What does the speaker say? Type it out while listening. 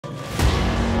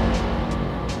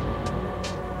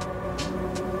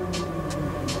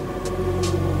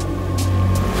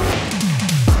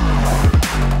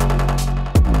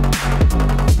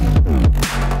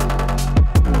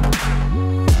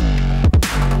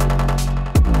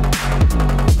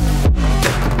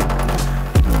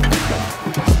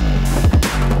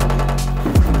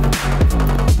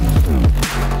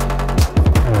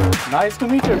Nice to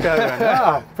meet you, Kelvin.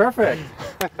 Yeah, perfect.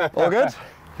 All good?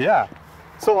 Yeah.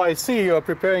 So I see you're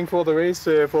preparing for the race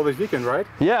for this weekend, right?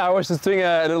 Yeah, I was just doing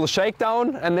a little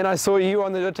shakedown and then I saw you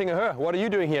on the Nürburgring. What are you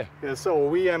doing here? Yeah, so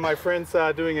we and my friends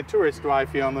are doing a tourist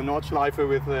drive here on the Nordschleife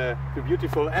with the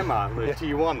beautiful Emma, the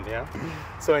T1. Yeah.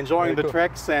 So enjoying the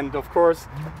tracks and of course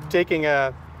taking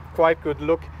a quite good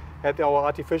look at our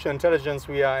artificial intelligence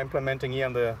we are implementing here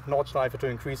on the Nordschleife to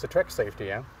increase the track safety.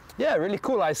 Yeah. Yeah, really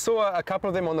cool. I saw a couple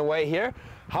of them on the way here.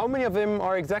 How many of them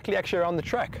are exactly actually around the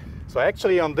track? So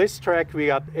actually on this track we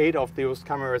got 8 of those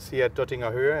cameras here at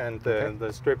Döttinger Höhe and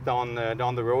the strip down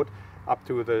the road up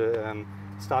to the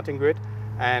starting grid.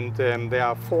 And there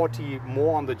are 40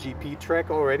 more on the GP track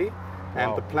already.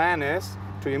 And the plan is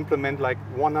to implement like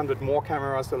 100 more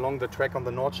cameras along the track on the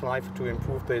Nordschleife to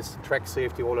improve this track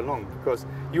safety all along. Because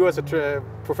you as a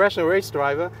professional race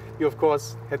driver, you of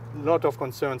course had a lot of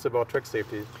concerns about track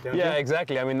safety. Yeah,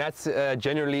 exactly. I mean, that's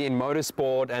generally in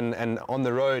motorsport and on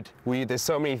the road, there's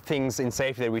so many things in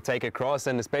safety that we take across,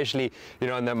 and especially, you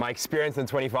know, in my experience in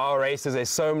 24-hour races, there's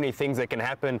so many things that can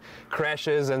happen,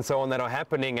 crashes and so on that are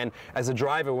happening. And as a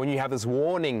driver, when you have this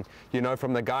warning, you know,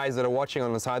 from the guys that are watching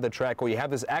on the side of the track, or you have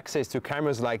this access to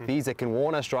cameras like these that can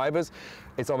warn us drivers,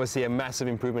 it's obviously a massive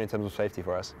improvement in terms of safety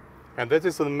for us. And that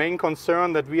is the main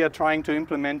concern that we are trying to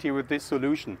implement here with this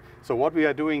solution. So what we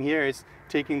are doing here is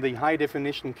taking the high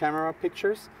definition camera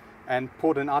pictures and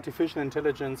put an artificial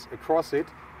intelligence across it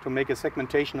to make a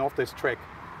segmentation of this track,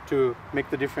 to make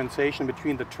the differentiation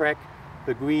between the track,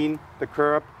 the green, the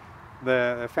curb,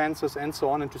 the fences and so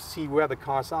on, and to see where the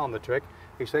cars are on the track.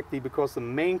 Exactly because the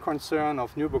main concern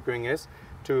of Nürburgring is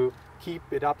to keep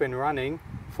it up and running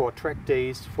for track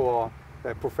days, for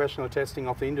professional testing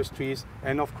of the industries,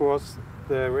 and of course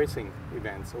the racing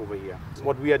events over here.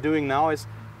 What we are doing now is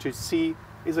to see,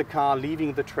 is a car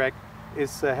leaving the track,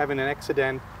 is having an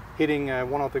accident, hitting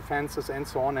one of the fences and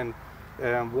so on,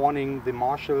 and warning the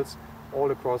marshals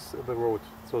all across the road.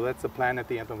 So that's the plan at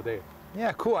the end of the day.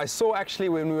 Yeah, cool. I saw actually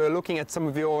when we were looking at some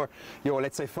of your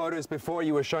let's say photos before,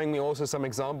 you were showing me also some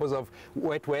examples of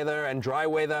wet weather and dry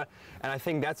weather, and I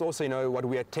think that's also, you know, what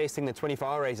we are testing the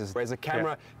 24-hour races, whereas a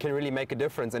camera can really make a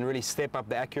difference and really step up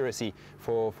the accuracy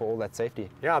for all that safety.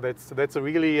 Yeah, that's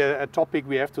really a topic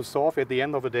we have to solve at the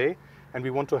end of the day, and we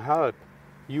want to help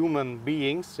human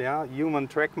beings, human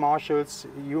track marshals,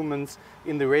 humans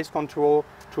in the race control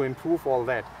to improve all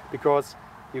that, because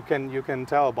you can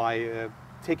tell by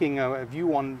taking a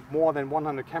view on more than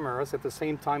 100 cameras at the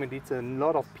same time, it needs a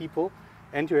lot of people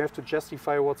and you have to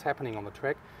justify what's happening on the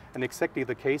track. And exactly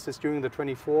the case is during the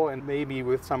 24, and maybe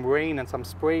with some rain and some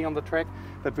spray on the track,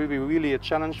 that will be really a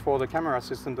challenge for the camera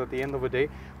systems at the end of the day.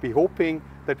 We're hoping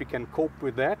that we can cope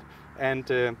with that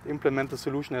and implement the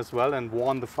solution as well and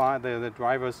warn the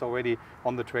drivers already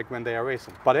on the track when they are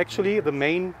racing. But actually the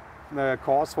main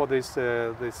cause for this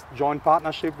joint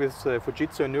partnership with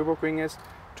Fujitsu and Nürburgring is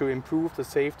to improve the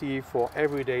safety for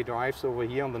everyday drives over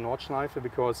here on the Nordschleife,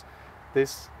 because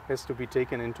this has to be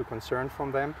taken into concern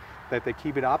from them, that they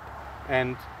keep it up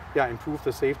and improve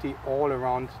the safety all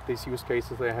around these use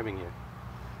cases they're having here.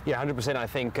 Yeah, 100%. I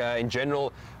think in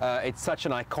general, it's such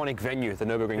an iconic venue, the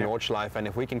Nürburgring Nordschleife, and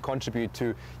if we can contribute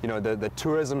to, you know, the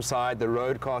tourism side, the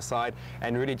road car side,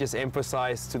 and really just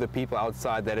emphasize to the people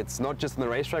outside that it's not just on the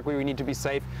racetrack where we need to be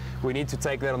safe, we need to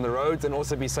take that on the roads and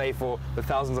also be safe for the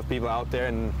thousands of people out there.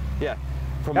 And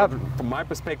from my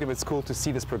perspective, it's cool to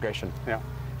see this progression. Yeah.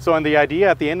 So, and the idea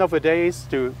at the end of the day is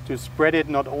to spread it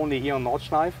not only here on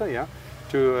Nordschleife,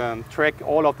 to track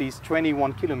all of these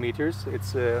 21 kilometers,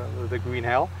 it's the green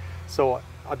hell. So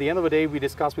at the end of the day, we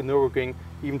discussed with Nürburgring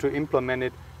even to implement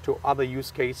it to other use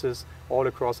cases all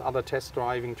across other test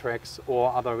driving tracks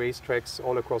or other race tracks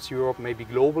all across Europe, maybe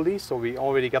globally. So we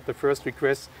already got the first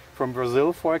request from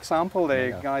Brazil, for example.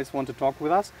 The guys want to talk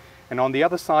with us. And on the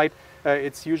other side,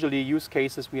 it's usually use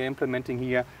cases we are implementing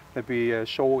here that we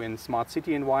show in smart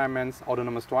city environments,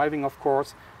 autonomous driving, of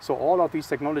course. So all of these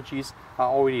technologies are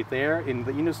already there in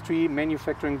the industry,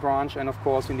 manufacturing branch, and of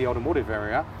course in the automotive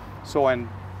area. So, and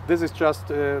this is just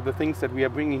the things that we are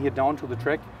bringing here down to the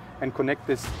track and connect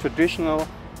this traditional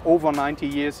over 90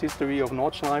 years history of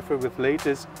Nordschleife with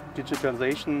latest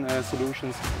digitalization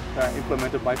solutions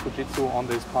implemented by Fujitsu on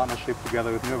this partnership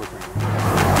together with Nürburgring.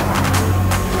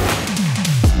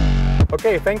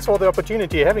 Okay, thanks for the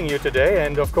opportunity having you today,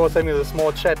 and of course having a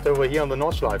small chat over here on the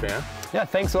Nordschleife. Yeah,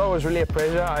 thanks a lot. It was really a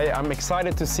pleasure. I'm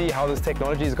excited to see how this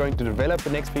technology is going to develop the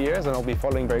next few years, and I'll be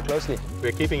following very closely.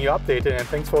 We're keeping you updated, and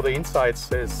thanks for the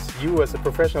insights as you as a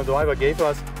professional driver gave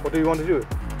us. What do you want to do?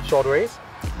 Short race?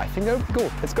 I think that would be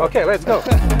cool. Let's go. Okay, let's go.